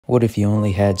What if you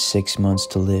only had 6 months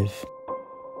to live?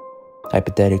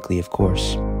 Hypothetically, of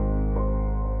course.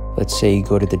 Let's say you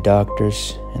go to the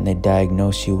doctors and they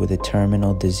diagnose you with a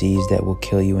terminal disease that will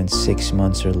kill you in 6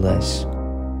 months or less.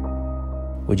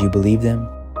 Would you believe them?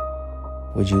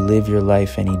 Would you live your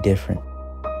life any different?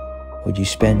 Would you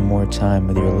spend more time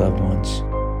with your loved ones?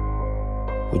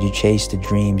 Would you chase the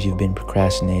dreams you've been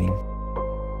procrastinating?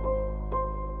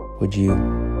 Would you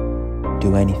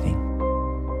do anything?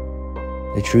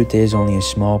 The truth is, only a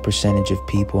small percentage of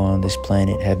people on this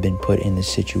planet have been put in this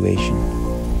situation.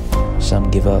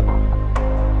 Some give up,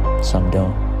 some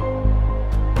don't.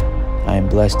 I am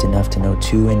blessed enough to know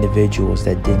 2 individuals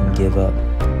that didn't give up.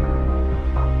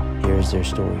 Here's their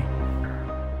story.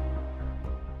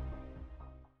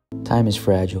 Time is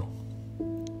fragile.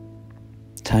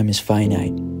 Time is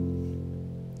finite.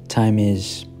 Time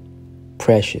is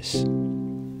precious.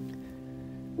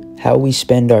 How we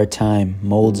spend our time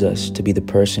molds us to be the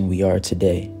person we are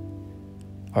today.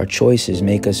 Our choices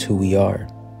make us who we are.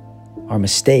 Our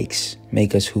mistakes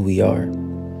make us who we are.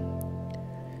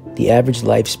 The average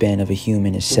lifespan of a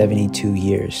human is 72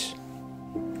 years.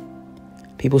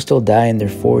 People still die in their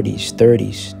 40s,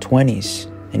 30s, 20s,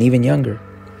 and even younger.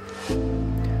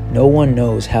 No one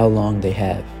knows how long they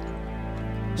have.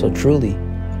 So truly,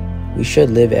 we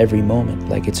should live every moment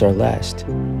like it's our last.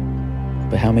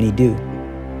 But how many do?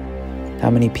 How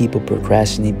many people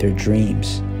procrastinate their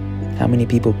dreams? How many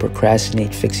people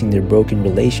procrastinate fixing their broken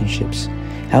relationships?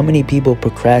 How many people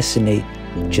procrastinate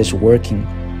just working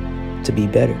to be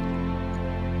better?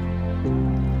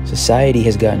 Society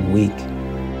has gotten weak.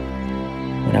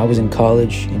 When I was in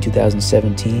college in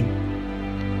 2017,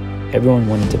 everyone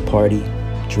wanted to party,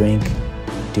 drink,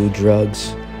 do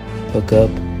drugs, hook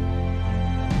up,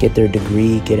 get their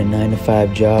degree, get a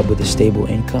 9-to-5 job with a stable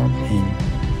income, and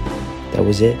that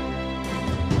was it.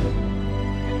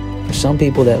 For some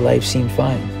people, that life seemed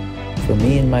fine. For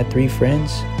me and my 3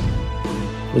 friends,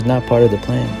 it was not part of the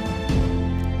plan.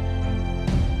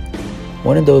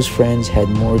 One of those friends had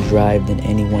more drive than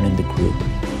anyone in the group.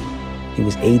 He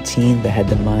was 18 but had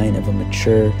the mind of a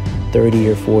mature 30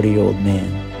 or 40-year-old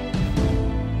man.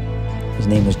 His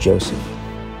name was Joseph.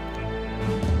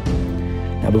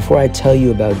 Now, before I tell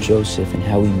you about Joseph and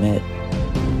how we met,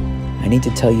 I need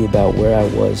to tell you about where I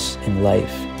was in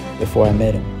life before I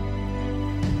met him.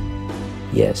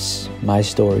 Yes, my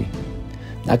story.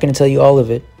 Not going to tell you all of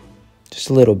it, just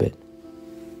a little bit.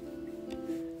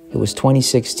 It was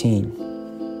 2016.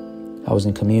 I was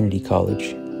in community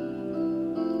college,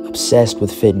 obsessed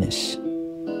with fitness.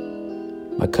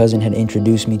 My cousin had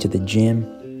introduced me to the gym,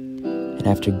 and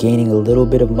after gaining a little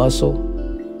bit of muscle,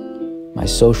 my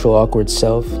social awkward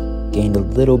self gained a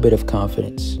little bit of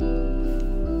confidence.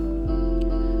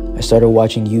 I started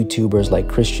watching YouTubers like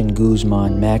Christian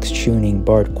Guzman, Max Tuning,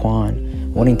 Bart Kwan,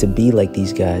 wanting to be like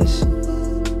these guys.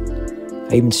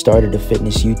 I even started a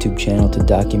fitness YouTube channel to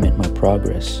document my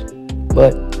progress.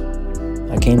 But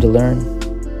I came to learn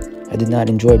I did not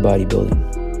enjoy bodybuilding.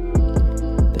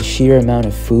 The sheer amount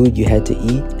of food you had to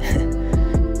eat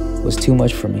was too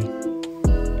much for me.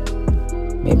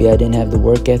 Maybe I didn't have the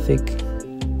work ethic.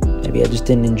 Maybe I just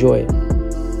didn't enjoy it.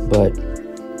 But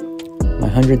my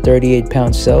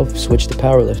 138-pound self switched to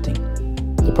powerlifting.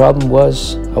 The problem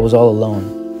was I was all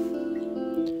alone.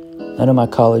 None of my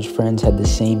college friends had the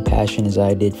same passion as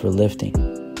I did for lifting,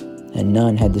 and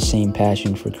none had the same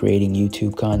passion for creating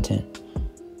YouTube content.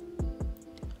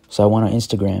 So I went on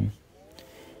Instagram,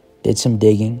 did some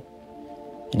digging,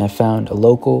 and I found a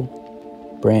local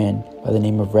brand by the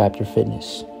name of Raptor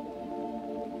Fitness.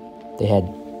 They had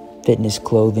fitness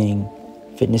clothing,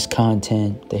 fitness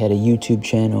content, they had a YouTube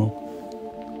channel.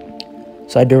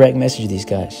 So I direct messaged these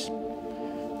guys.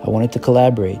 I wanted to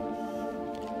collaborate.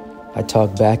 I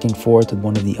talked back and forth with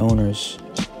one of the owners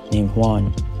named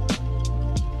Juan.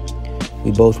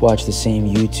 We both watched the same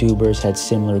YouTubers, had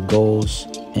similar goals,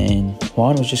 and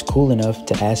Juan was just cool enough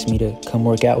to ask me to come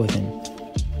work out with him.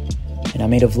 And I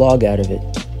made a vlog out of it.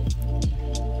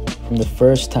 From the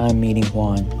first time meeting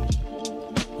Juan,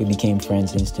 we became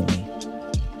friends instantly.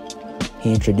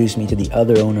 He introduced me to the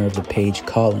other owner of the page,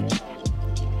 Colin.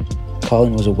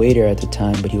 Colin was a waiter at the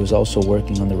time, but he was also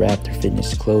working on the Raptor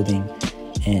Fitness clothing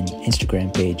and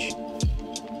Instagram page.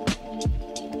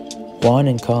 Juan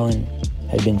and Colin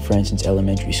had been friends since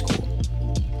elementary school.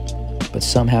 But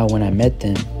somehow when I met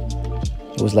them,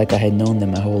 it was like I had known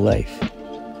them my whole life.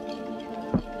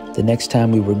 The next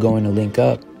time we were going to link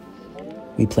up,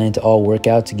 we planned to all work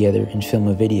out together and film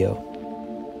a video.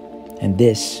 And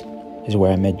this is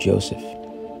where I met Joseph.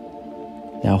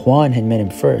 Now, Juan had met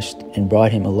him first and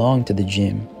brought him along to the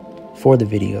gym for the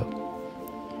video.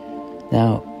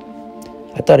 Now,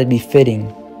 I thought it'd be fitting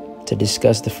to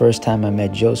discuss the first time I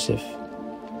met Joseph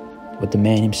with the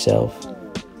man himself,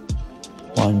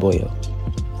 Juan Boyo.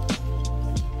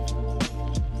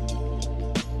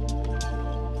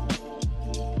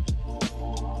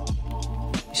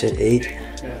 You said 8?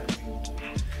 Yeah.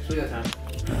 So we got time.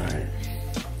 Alright.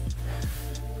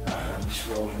 I'm just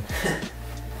rolling.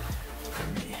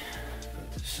 Let me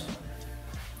put this on.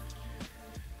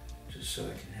 Just so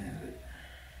I can have it.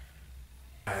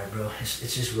 Alright, bro.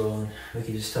 It's just rolling. We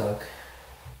can just talk.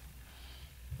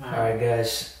 Alright,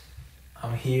 guys.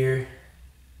 I'm here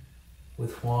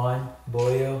with Juan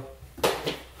Boyo.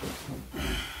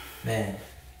 Man.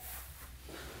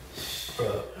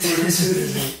 Bro. You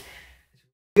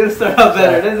gotta start out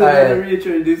better. That's Alright. how to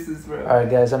reintroduce this, bro. Alright,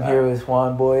 guys. I'm here with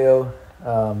Juan Boyo.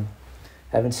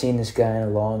 Haven't seen this guy in a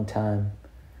long time.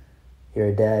 You're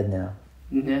a dad now.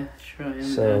 Yeah, sure. I am.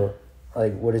 So,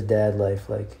 like, what is dad life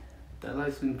like? That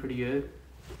life's been pretty good.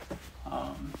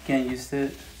 Getting used to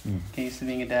it. Getting used to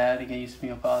being a dad. Getting used to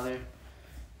being a father. You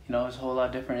know, it's a whole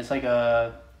lot different. It's like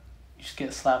you just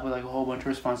get slapped with like a whole bunch of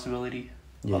responsibility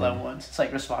all at once. It's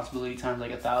like responsibility times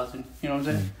like 1,000. You know what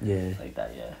I'm saying? Yeah. It's like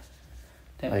that, yeah.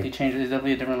 Definitely changed. It's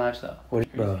definitely a different lifestyle.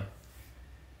 What, bro?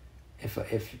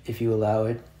 If you allow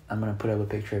it, I'm gonna put up a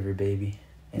picture of your baby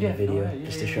in the video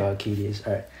just to show how cute he is.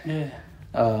 All right. Yeah.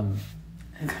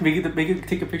 Make it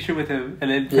take a picture with him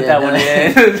and then put that one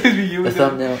in. The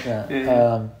thumbnail.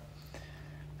 Yeah.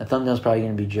 The thumbnail's probably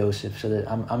gonna be Joseph. So that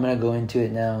I'm gonna go into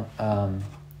it now.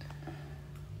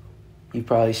 You've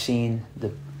probably seen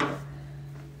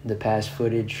the past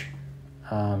footage.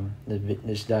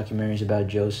 This documentary is about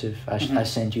Joseph. I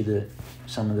sent you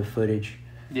some of the footage.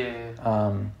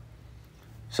 Yeah.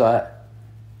 So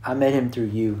I met him through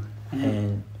you,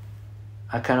 and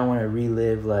I kind of want to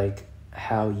relive like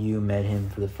how you met him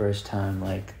for the first time.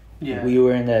 Like we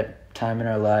were in that time in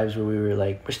our lives where we were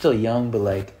like, we're still young, but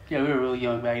like we were really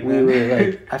young back then. We were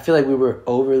like, I feel like we were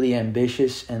overly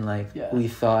ambitious and like we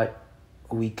thought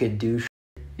we could do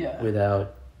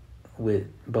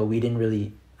but we didn't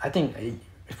really. I think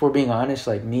if we're being honest,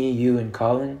 like me, you, and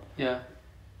Colin,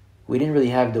 we didn't really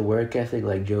have the work ethic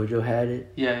like JoJo had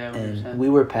it. Yeah, 100%. And we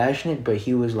were passionate, but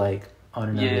he was like on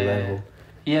another level.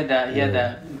 He had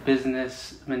that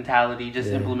business mentality just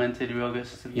implemented real good.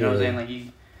 You know what I'm saying? Like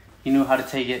he knew how to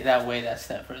take it that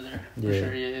step further. For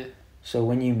sure, yeah. So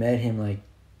when you met him, like,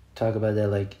 talk about that.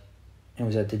 Like, it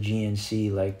was at the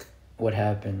GNC. Like, what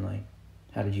happened? Like,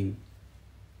 how did you?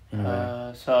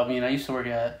 So I mean, I used to work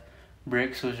at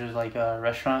Bricks, which is like a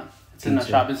restaurant. It's in a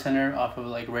shopping center off of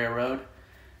like Rare Road,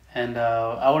 and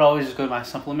I would always just go to my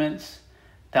supplements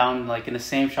down like in the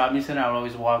same shopping center. I would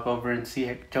always walk over and see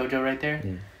JoJo right there,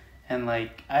 and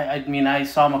like I mean I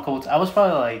saw him a couple. I was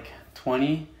probably like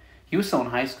 20. He was still in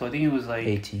high school. I think he was like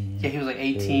 18. Yeah, he was like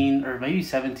 18 or maybe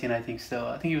 17. I think still.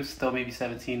 I think he was still maybe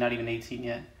 17, not even 18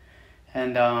 yet.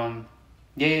 And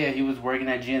he was working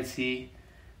at GNC.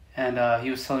 And he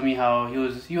was telling me how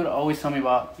he would always tell me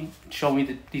about, show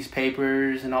me these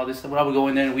papers and all this stuff. But I would go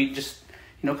in there and we just,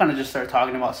 kind of just start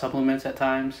talking about supplements at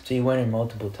times. So you went in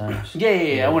multiple times?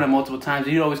 Yeah. I went in multiple times.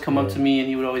 He'd always come up to me and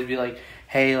he would always be like,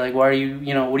 hey, like, why are you,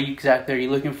 what are you exactly, are you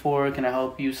looking for? Can I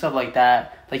help you? Stuff like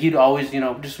that. Like, he'd always, he'd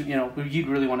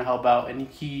really want to help out. And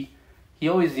he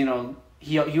always, he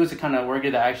was the kind of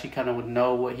worker that actually kind of would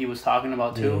know what he was talking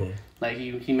about too. Yeah. Like,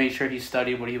 he made sure he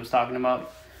studied what he was talking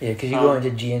about. Yeah, because you go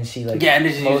into GNC like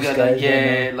and most guys.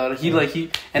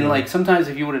 Like sometimes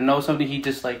if you would know something, he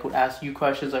just like would ask you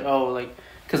questions like, oh, like,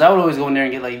 because I would always go in there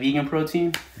and get like vegan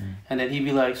protein, and then he'd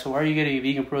be like, so why are you getting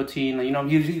vegan protein?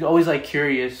 Like, he's always like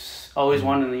curious, always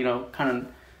wanting to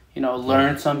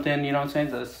learn something. You know what I'm saying?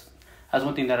 So that's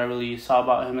one thing that I really saw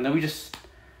about him, and then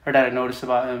that I noticed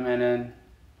about him, and then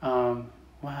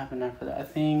what happened after that? I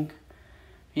think.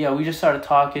 Yeah, we just started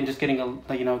talking, just getting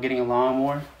along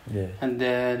more. Yeah. And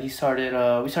then we started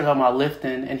talking about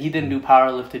lifting, and he didn't do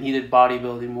powerlifting, he did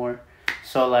bodybuilding more.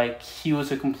 So like he was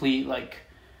a complete like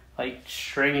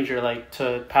stranger like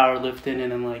to powerlifting,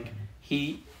 and then like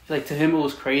he like to him it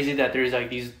was crazy that there's like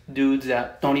these dudes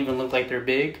that don't even look like they're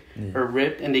big or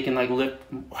ripped, and they can like lift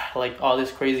like all this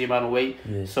crazy amount of weight.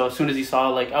 Yeah. So as soon as he saw,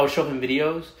 like, I would show him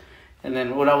videos, and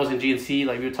then when I was in GNC,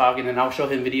 like we were talking, and I would show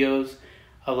him videos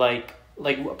of like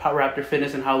Raptor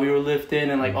Fitness and how we were lifting,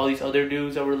 and like all these other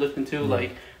dudes that were lifting too,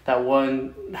 like that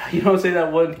one,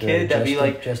 that one kid that be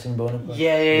like Justin Bonaparte.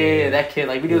 Yeah, that kid.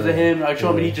 Like videos of him, I'd show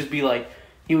him, and he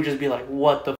would just be like,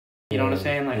 what the, you know what I'm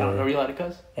saying? Like, I don't know, are you allowed to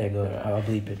cuss? Yeah, go ahead. I'll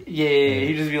bleep it. Yeah,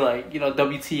 he'd just be like,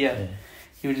 WTF. Yeah.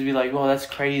 He would just be like, well, that's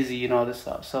crazy, this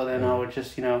stuff. So then I would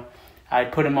just,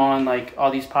 I'd put him on like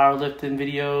all these powerlifting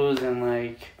videos, and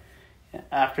like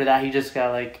after that he's just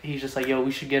like, yo, we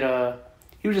should get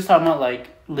he was just talking about like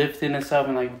lifting and stuff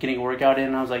and like getting a workout in.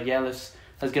 And I was like, yeah, let's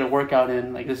get a workout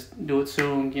in. Like, let's do it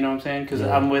soon. You know what I'm saying? Because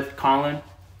I'm with Colin.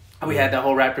 We had that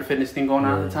whole Raptor Fitness thing going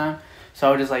on at the time. So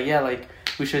I was just like, yeah, like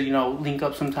we should, you know, link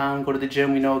up sometime, go to the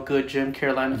gym. We know a good gym,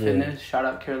 Carolina Fitness. Shout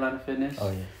out Carolina Fitness. Oh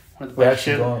yeah. One of the We're best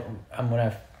actually gym. going. When I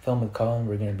film with Colin,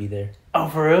 we're gonna be there. Oh,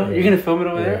 for real? Yeah. You're gonna film it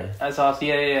over there? That's awesome.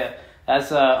 Yeah.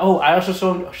 That's I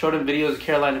also showed him videos of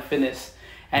Carolina Fitness,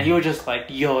 and he was just like,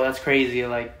 yo, that's crazy.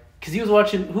 Like, cause he was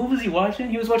watching. Who was he watching?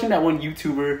 He was watching that one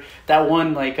YouTuber, that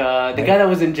one like the guy that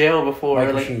was in jail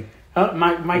before, like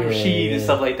Mike Rashid and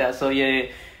stuff like that. So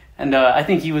yeah. And I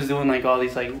think he was doing like all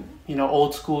these like, you know,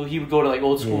 old school. He would go to like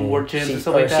old school work gyms and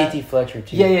stuff like that. CT Fletcher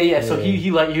too. Yeah. So he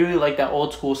really liked that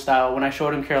old school style. When I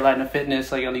showed him Carolina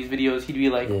Fitness like on these videos, he'd be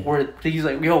like, he's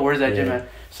like, yo, where's that gym at?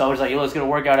 So I was like, yo, let's get a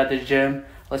workout at this gym.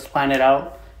 Let's plan it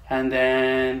out. And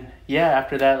then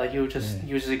after that, like he was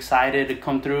just excited to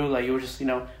come through. Like it was just, you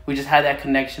know, we just had that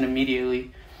connection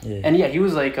immediately. Yeah. And he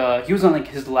was like he was on like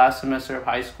his last semester of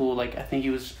high school. Like I think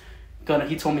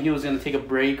he told me he was gonna take a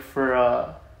break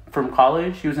from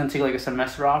college. He was gonna take like a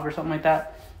semester off or something like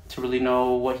that to really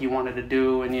know what he wanted to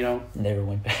do, and you know, never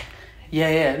went back.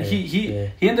 Yeah. He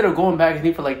ended up going back, I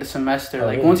think, for like the semester.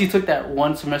 Like once he took that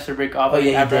one semester break off,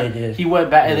 he went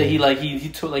back, and then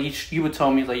he would tell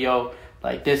me like, yo,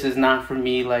 like this is not for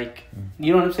me. Like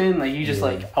you know what I'm saying? Like he just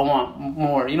like, I want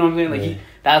more. You know what I'm saying? Like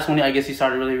that's when I guess he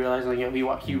started really realizing like, yo,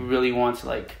 he really wants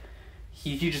like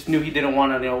he just knew he didn't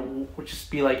want to, you know, just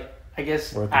be like, I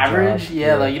guess work average,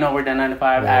 like, you know, work that 9 to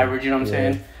 5 average, you know what I'm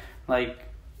saying? Like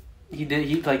he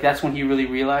like that's when he really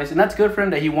realized, and that's good for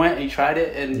him that he went and he tried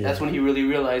it, and that's when he really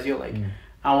realized, yo, like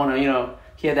I want to, you know,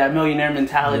 he had that millionaire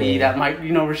mentality that Mike,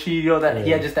 you know, Rashid, you know, that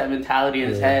he had just that mentality in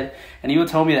his head, and he would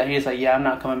tell me that he was like, yeah, I'm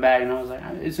not coming back, and I was like,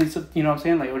 it's you know what I'm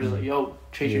saying? Like we're just like, yo,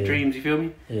 chase your dreams, you feel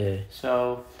me? Yeah.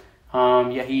 So,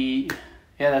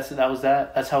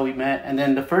 that's how we met, and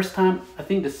then the first time, I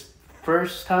think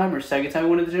first time or second time we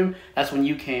went to the gym, that's when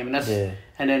you came, and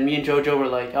and then me and JoJo were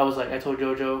like, I told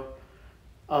JoJo,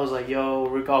 I was like, yo,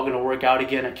 we're all gonna work out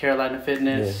again at Carolina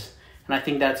Fitness, and I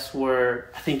think that's where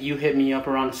you hit me up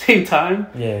around the same time,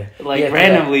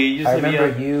 randomly. You just I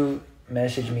remember you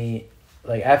messaged me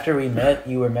like after we met,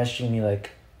 you were messaging me like,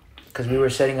 because we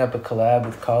were setting up a collab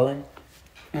with Colin,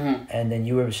 and then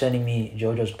you were sending me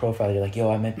JoJo's profile. You're like,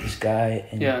 yo, I met this guy,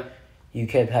 and you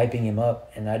kept hyping him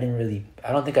up, and I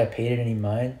don't think I paid it any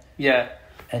mind. Yeah.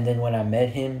 And then when I met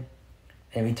him,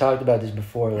 and we talked about this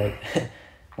before, like,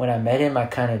 when I met him, I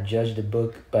kind of judged the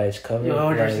book by its cover.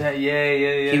 100%, like,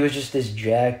 yeah. He was just this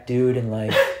jacked dude, and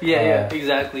like...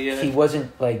 exactly. He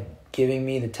wasn't, like, giving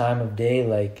me the time of day,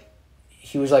 like...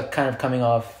 He was, like, kind of coming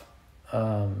off...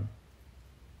 how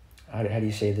do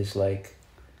you say this? Like,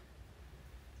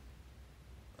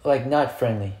 not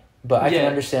friendly. But I can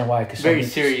understand why. Cause very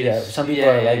serious. Yeah, some people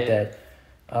are like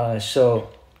that. So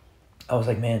I was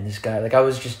like, man, this guy... Like, I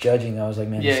was just judging. I was like,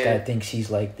 man, this guy thinks he's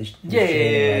like this.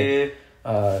 Exactly.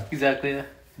 Yeah.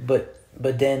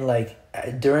 But then, like,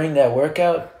 during that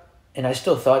workout, and I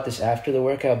still thought this after the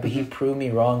workout, but he proved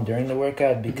me wrong during the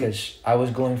workout because I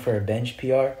was going for a bench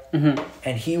PR,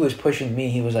 and he was pushing me.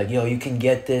 He was like, yo, you can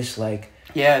get this, like...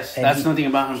 Yes, that's something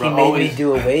about him, bro. He made me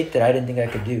do a weight that I didn't think I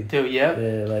could do.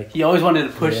 Dude, like he always wanted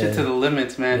to push it to the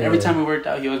limits, man. Yeah. Every time we worked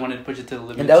out, he always wanted to push it to the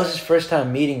limits. And that was his first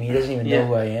time meeting me. He doesn't even know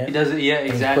who I am. He doesn't. Yeah,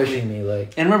 exactly. He's pushing me,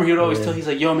 like. And remember, he would always tell. He's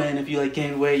like, "Yo, man, if you like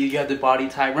gain weight, you got the body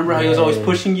type." Remember how he was always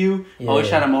pushing you, always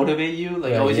trying to motivate you,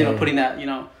 like always, you know, putting that, you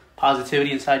know,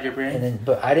 positivity inside your brain. And then,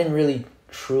 but I didn't really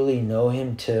truly know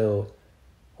him till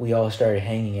we all started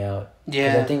hanging out. Yeah.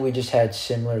 Because I think we just had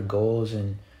similar goals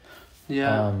and.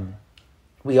 Yeah.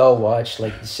 We all watched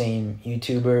like the same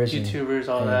YouTubers,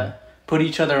 all that. Put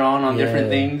each other on different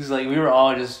things. Like we were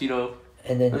all just, you know,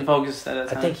 and then really focused at that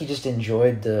time. I think he just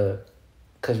enjoyed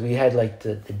because we had like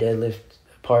the deadlift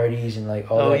parties and like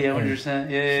all that. Oh yeah,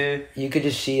 100%. Yeah. You could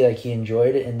just see like he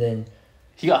enjoyed it, and then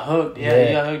he got hooked. Yeah,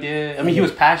 he got hooked. Yeah, I mean he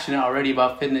was passionate already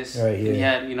about fitness. Right. Yeah. And he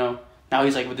had, you know, now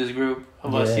he's like with this group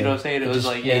of us. You know what I'm saying? It was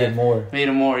like made it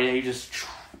more. Yeah, he just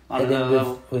on another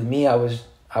level. With me, I was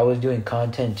doing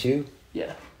content too.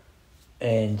 Yeah.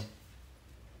 And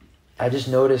I just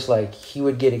noticed, like, he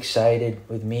would get excited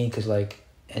with me because, like,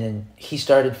 and then he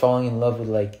started falling in love with,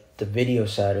 like, the video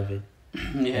side of it.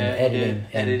 Yeah,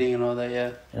 editing and all that,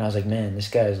 yeah. And I was like, man, this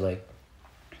guy is, like,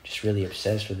 just really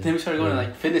obsessed with it. Then we started going to,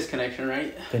 like, Fitness Connection,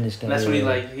 right? Fitness Connection. And that's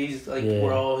when he's, like,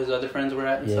 where all his other friends were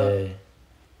at and stuff.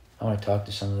 I want to talk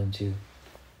to some of them, too.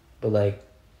 But, like,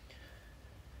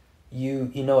 you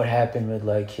know what happened with,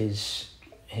 like, his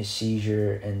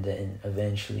seizure, and then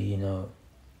eventually, you know,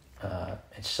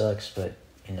 it sucks, but,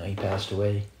 you know, he passed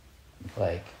away.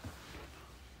 Like,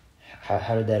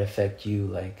 how did that affect you?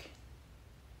 Like,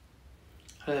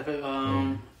 I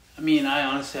mean, I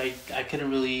honestly, I couldn't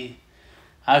really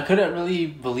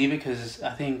believe it, because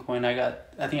I think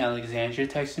Alexandria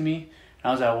texted me, and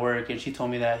I was at work, and she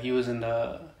told me that he was in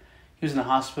the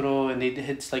hospital, and they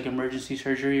did like emergency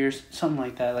surgery or something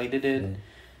like that. Like they did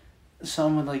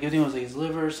something like, I think it was like his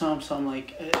liver or something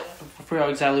like, I forgot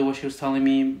exactly what she was telling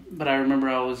me, but I remember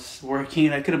I was working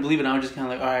and I couldn't believe it. And I was just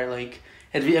kind of like, all right, like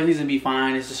everything's gonna be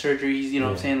fine. It's the surgeries, you know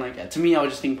what I'm saying? Like to me, I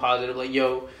was just thinking positive, like,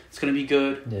 yo, it's gonna be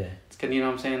good. Yeah. It's gonna, you know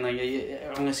what I'm saying? Like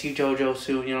I'm gonna see JoJo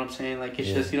soon. You know what I'm saying? Like it's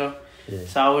just, you know. Yeah.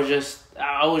 So I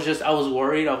was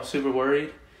worried. I was super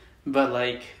worried, but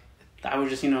like I was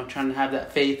just, you know, trying to have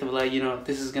that faith of like, you know,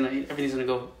 everything's gonna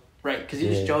go right, because he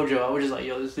was JoJo. I was just like,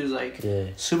 yo, this dude's like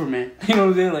Superman. You know what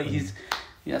I'm saying? Like he's,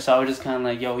 so I was just kind of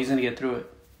like, yo, he's gonna get through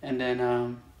it. And then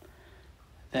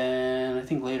I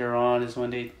think later on is when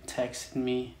they texted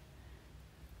me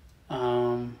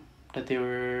that they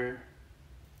were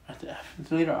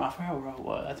later on, I forgot where I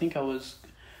was. I think I was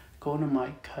going to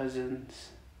my cousin's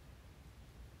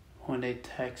when they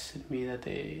texted me that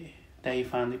he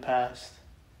finally passed.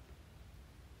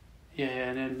 Yeah,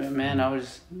 and then, man, I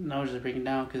was just breaking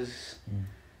down, because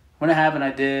when it happened,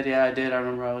 I did. I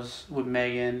remember I was with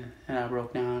Megan, and I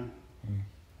broke down.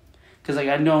 Because, like,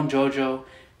 I've known JoJo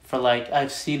for, like,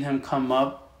 I've seen him come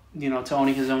up, you know, to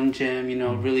owning his own gym, you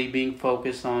know, really being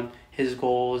focused on his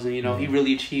goals, and, you know, he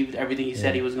really achieved everything he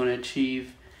said he was going to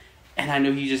achieve. And I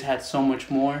knew he just had so much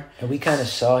more. And we kind of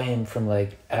saw him from,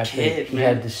 like, after he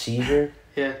had the seizure.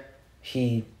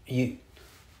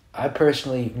 I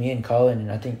personally, me and Colin,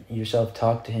 and I think yourself,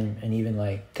 talked to him, and even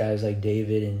like guys like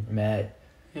David and Matt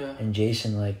and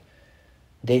Jason, like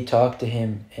they talked to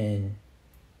him and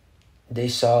they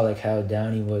saw like how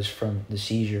down he was from the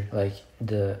seizure. Like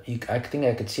I think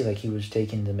I could see like he was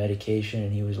taking the medication,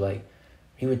 and he was like,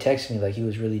 he would text me like he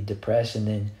was really depressed, and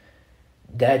then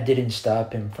that didn't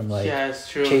stop him from like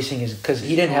chasing his, because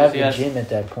he didn't have the gym at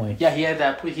that point. Yeah, he had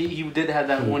that. He did have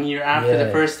that 1 year after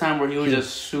the first time where he was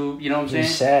just you know what I'm saying? He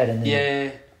was sad, and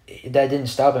then that didn't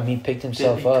stop him. He picked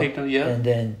himself up, and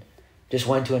then just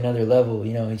went to another level.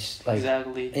 You know, he's like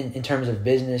in terms of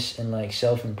business and like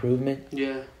self-improvement.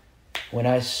 Yeah. When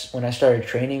I started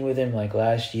training with him like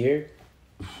last year,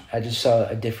 I just saw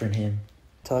a different him.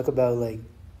 Talk about like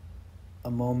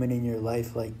a moment in your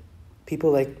life, like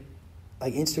people like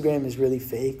Instagram is really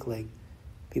fake. Like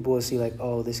people will see like,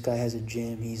 oh, this guy has a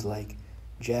gym, he's like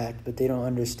jacked, but they don't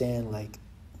understand like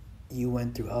you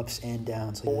went through ups and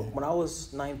downs. When I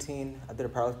was 19, I did a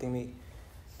powerlifting meet,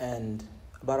 and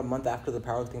about a month after the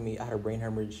powerlifting meet, I had a brain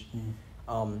hemorrhage.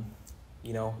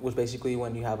 You know, it was basically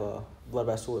when you have a blood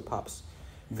vessel, it pops.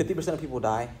 50% of people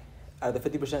die. Out of the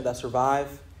 50% that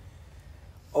survive,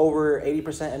 over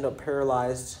 80% end up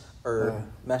paralyzed or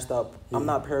messed up. I'm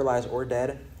not paralyzed or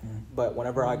dead, but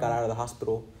whenever I got out of the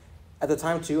hospital, at the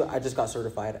time too, I just got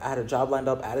certified. I had a job lined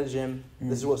up at a gym.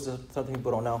 This is what something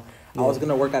people don't know. I was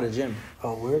gonna work at a gym.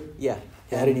 Oh, word? Yeah.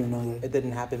 I didn't even know that. It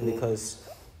didn't happen because,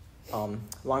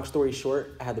 long story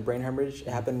short, I had the brain hemorrhage. It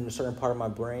happened in a certain part of my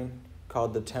brain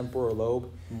called the temporal lobe.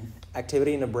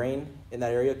 Activity in the brain in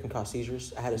that area can cause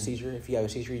seizures. I had a seizure. If you have a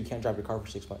seizure, you can't drive your car for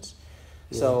 6 months.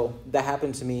 So that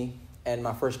happened to me, and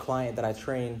my first client that I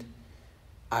trained,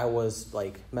 I was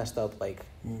like messed up. Like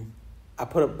I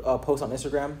put a post on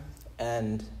Instagram,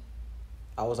 and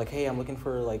I was like, hey, I'm looking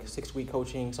for like 6-week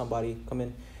coaching, somebody come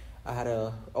in. I had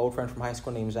a old friend from high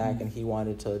school named Zach, and he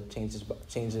wanted to change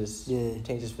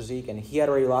his physique, and he had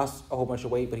already lost a whole bunch of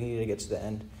weight, but he needed to get to the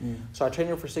end. So I trained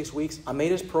him for 6 weeks. I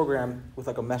made his program with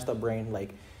like a messed up brain.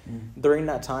 Like during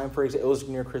that time, for example, it was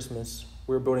near Christmas.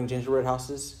 We were building gingerbread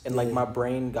houses, and like my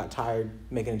brain got tired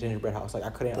making a gingerbread house. Like I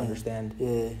couldn't understand.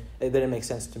 It didn't make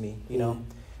sense to me, you know.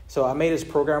 So I made his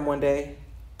program one day.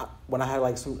 When I had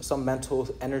like some mental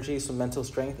energy, some mental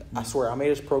strength, I swear I made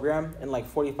his program in like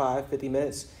 45, 50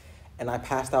 minutes. And I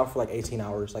passed out for like 18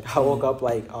 hours. Like I woke up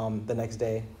like the next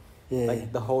day,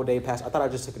 like the whole day passed. I thought I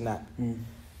just took a nap,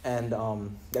 and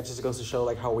that just goes to show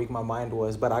like how weak my mind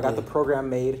was. But I got the program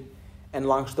made, and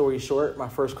long story short, my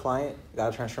first client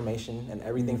got a transformation, and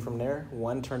everything from there,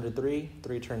 1 turned to 3,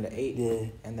 3 turned to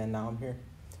 8, and then now I'm here.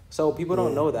 So people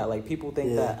don't know that. Like people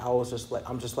think that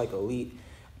I'm just like elite.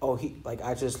 Oh,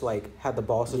 I just like had the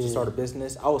balls to just start a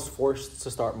business. I was forced to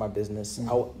start my business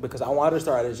because I wanted to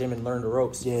start at a gym and learn the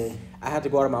ropes. I had to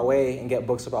go out of my way and get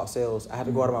books about sales. I had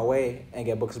to go out of my way and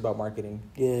get books about marketing.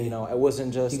 You know, it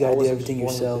wasn't just, you gotta do everything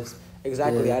yourself.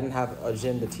 Exactly. I didn't have a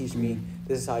gym to teach me,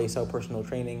 this is how you sell personal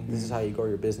training. This is how you grow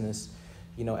your business.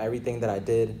 You know, everything that I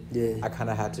did, I kind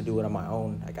of had to do it on my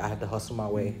own. Like I had to hustle my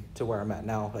way to where I'm at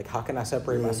now. Like how can I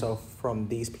separate myself from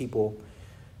these people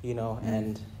you know,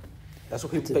 and that's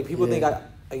what people think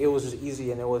it was just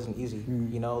easy, and it wasn't easy,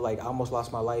 you know, like I almost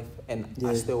lost my life, and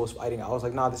I still was fighting. I was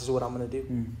like, nah, this is what I'm gonna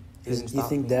do. You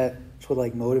think that's what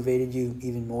like motivated you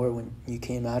even more when you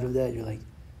came out of that? You're like,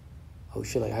 oh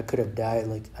shit, like I could have died.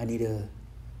 Like I need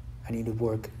to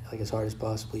work like as hard as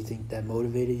possible. You think that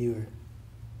motivated you, or?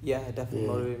 Yeah, it definitely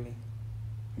motivated me.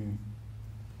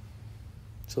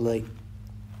 So like,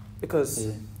 because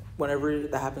whenever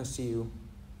that happens to you,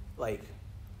 like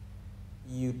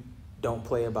you don't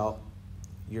play about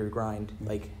your grind.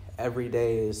 Like every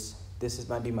day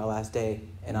might be my last day,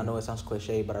 and I know it sounds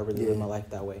cliche, but I really live my life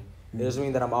that way. It doesn't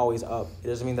mean that I'm always up. It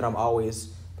doesn't mean that I'm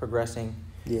always progressing.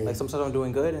 Like sometimes I'm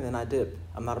doing good and then I dip.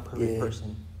 I'm not a perfect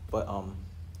person, but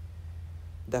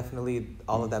definitely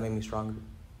all of that made me stronger.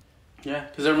 Yeah,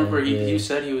 because I remember he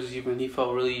said he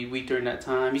felt really weak during that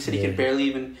time. He said he could barely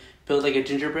even build like a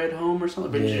gingerbread home or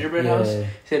something, a gingerbread house. He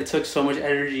said it took so much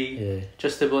energy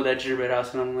just to build that gingerbread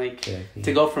house, and I'm like,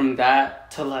 to go from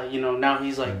that to like, you know, now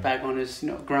he's like back on his,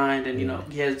 you know, grind, and you know,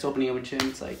 he has opening up a gym.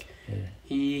 It's like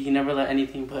he never let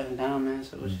anything put him down, man.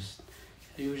 So it was just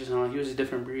he was a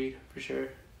different breed for sure.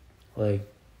 Like,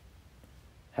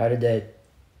 how did that,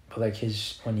 like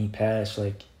when he passed,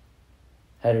 like,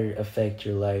 how did it affect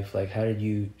your life? Like, how did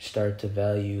you start to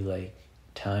value, like,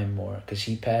 time more? Because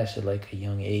he passed at, like, a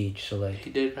young age. So, like... He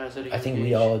did pass at a young age. I think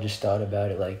we all just thought about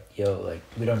it, like, yo, like,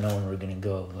 we don't know when we're going to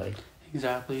go. Like...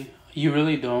 Exactly. You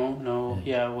really don't know,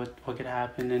 what could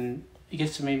happen. And it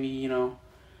gets to maybe, you know...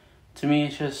 To me,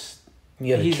 it's just...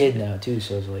 You have a kid now, too,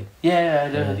 so it's like... Yeah,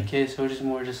 I do have a kid, so it's just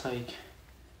more just, like...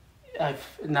 I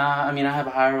have a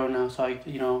high road now, so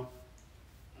you know...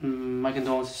 my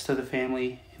condolences to the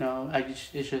family. You know,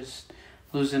 it's just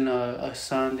losing a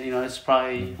son. You know, it's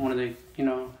probably one of the, you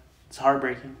know, it's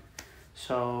heartbreaking.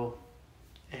 So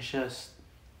it's just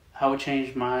how it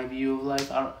changed my view of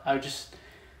life.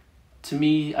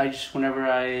 Whenever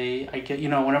I get, you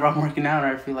know, whenever I'm working out or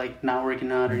I feel like not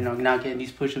working out or, you know, not getting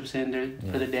these push-ups in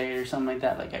for the day or something like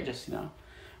that, like I just, you know,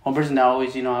 one person that I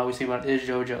always think about is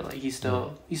JoJo. Like he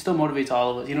still motivates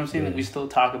all of us. You know what I'm saying? Like we still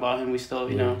talk about him. We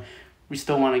still, you know, we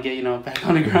still want to get, you know, back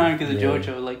on the grind because of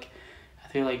JoJo. Like, I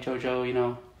feel like JoJo, you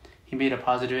know, he made a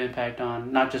positive impact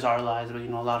on not just our lives, but, you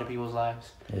know, a lot of people's lives.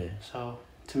 Yeah. So,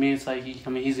 to me, it's like, he's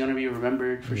going to be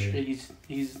remembered for sure. I'm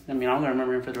going to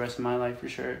remember him for the rest of my life for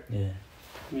sure.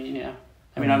 Yeah.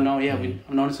 I've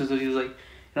known since he was like, you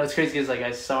know, it's crazy because, like,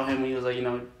 I saw him when he was, like, you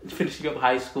know, finishing up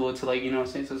high school to, like, you know what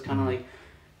I'm saying? So, it's kind of like,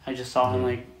 I just saw him,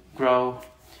 like, grow.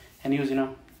 And he was, you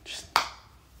know, just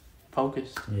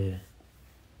focused. Yeah.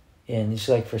 And it's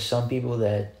like for some people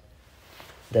that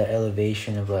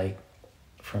elevation of like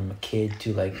from a kid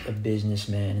to like a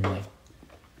businessman, and like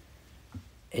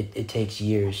it takes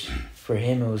years. For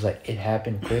him, it was like it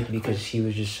happened quick because he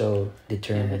was just so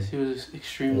determined. Yes, he was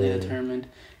extremely determined.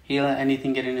 He didn't let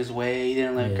anything get in his way. He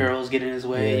didn't let girls get in his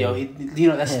way.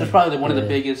 That's probably one of the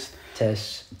biggest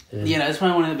tests. Yeah, that's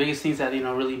probably one of the biggest things that, you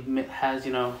know, really has,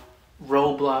 you know,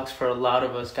 roadblocks for a lot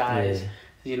of us guys. Yeah.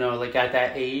 You know, like at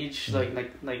that age,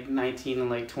 like 19 and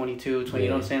like 22, 20, you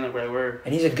know what I'm saying? Like where I were.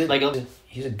 And he's a good, like,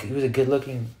 he was a good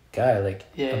looking guy, like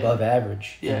above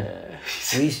average. Yeah.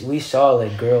 And we saw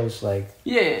like girls like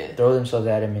throw themselves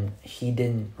at him, and he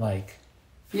didn't like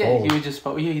fold. He was just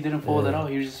he didn't fold at all.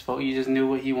 He was just he just knew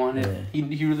what he wanted.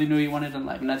 He really knew what he wanted in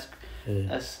life, and that's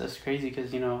crazy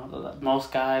because, you know,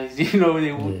 most guys, you know,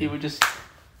 they would just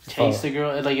chase the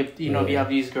girl. Like if, you know, if you have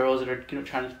these girls that are, you know,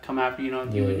 trying to come after you, know,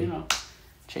 you would, you know,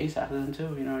 chase after them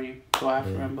too. You know, you go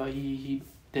after him, but he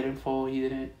didn't fold. He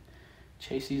didn't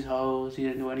chase these hoes. He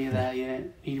didn't do any of that.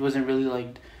 He wasn't really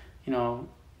like, you know,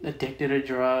 addicted to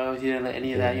drugs. He didn't let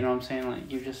any of that. You know what I'm saying?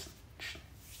 Like you just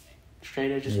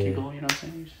straight edge, just keep going. You know what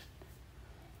I'm saying?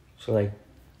 So like,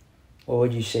 what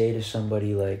would you say to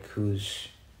somebody like who's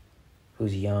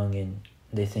young and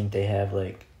they think they have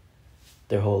like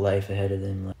their whole life ahead of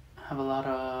them? Like, have a lot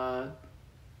of,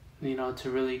 you know,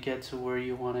 to really get to where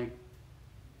you want to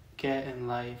get in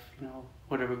life, you know,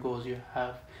 whatever goals you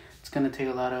have, it's going to take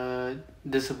a lot of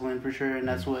discipline for sure. And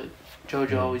that's what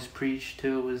JoJo always preached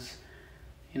too, was,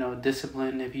 you know,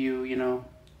 discipline. If you know,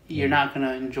 you're not going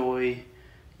to enjoy,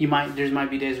 there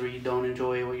might be days where you don't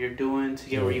enjoy what you're doing to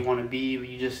get where you want to be, but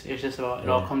it's just about, it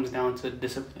all comes down to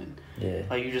discipline. Yeah.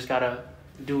 Like you just got to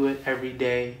do it every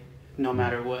day, no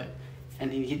matter what.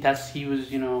 And he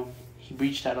was, you know, he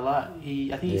preached that a lot. I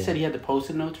think he said he had the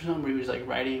Post-it notes or something where he was like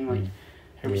writing like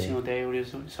every single day what he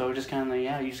was doing. So just kind of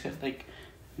like, you just got like,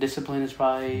 discipline is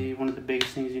probably one of the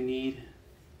biggest things you need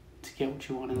to get what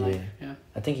you want in life. Yeah.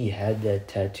 I think he had that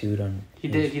tattooed on. He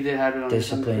did have it on.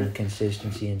 Discipline,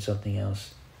 consistency, and something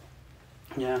else.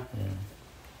 Yeah.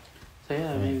 So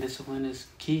yeah, I mean, discipline is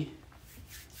key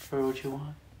for what you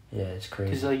want. Yeah, it's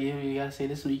crazy. Because like you gotta say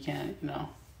this, and you can't, Nah,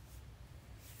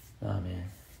 man,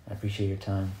 I appreciate your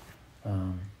time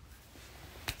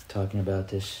talking about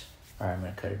this. All right, I'm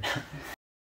gonna cut it down.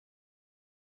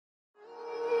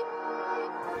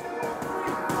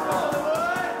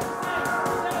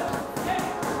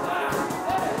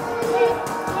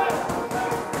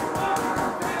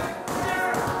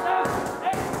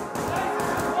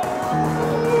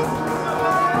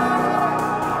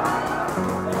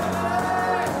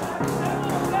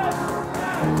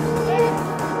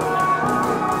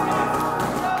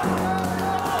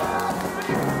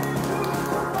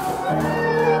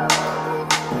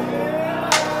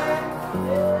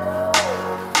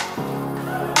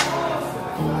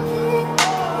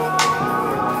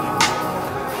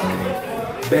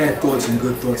 Bad thoughts and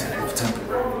good thoughts are both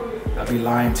temporary. I'd be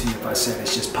lying to you if I said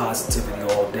it's just positivity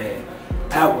all day.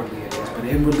 Outwardly it is, but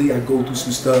inwardly I go through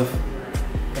some stuff,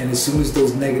 and as soon as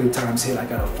those negative times hit, I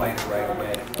gotta fight it right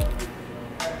away.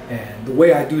 And the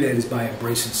way I do that is by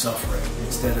embracing suffering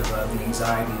instead of the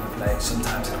anxiety of like,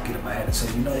 sometimes I'll get in my head and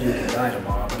say, you know, you can die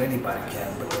tomorrow, but anybody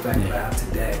can, but the fact that I have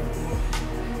today.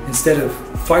 Instead of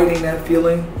fighting that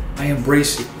feeling, I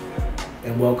embrace it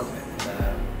and welcome it.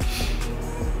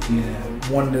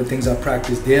 One of the things I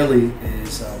practice daily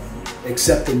is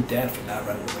accepting death and not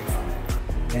running away from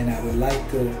it. And I would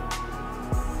like to,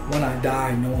 when I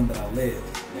die, knowing that I live.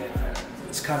 And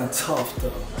it's kind of tough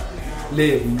to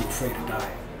live when you're afraid of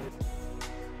dying.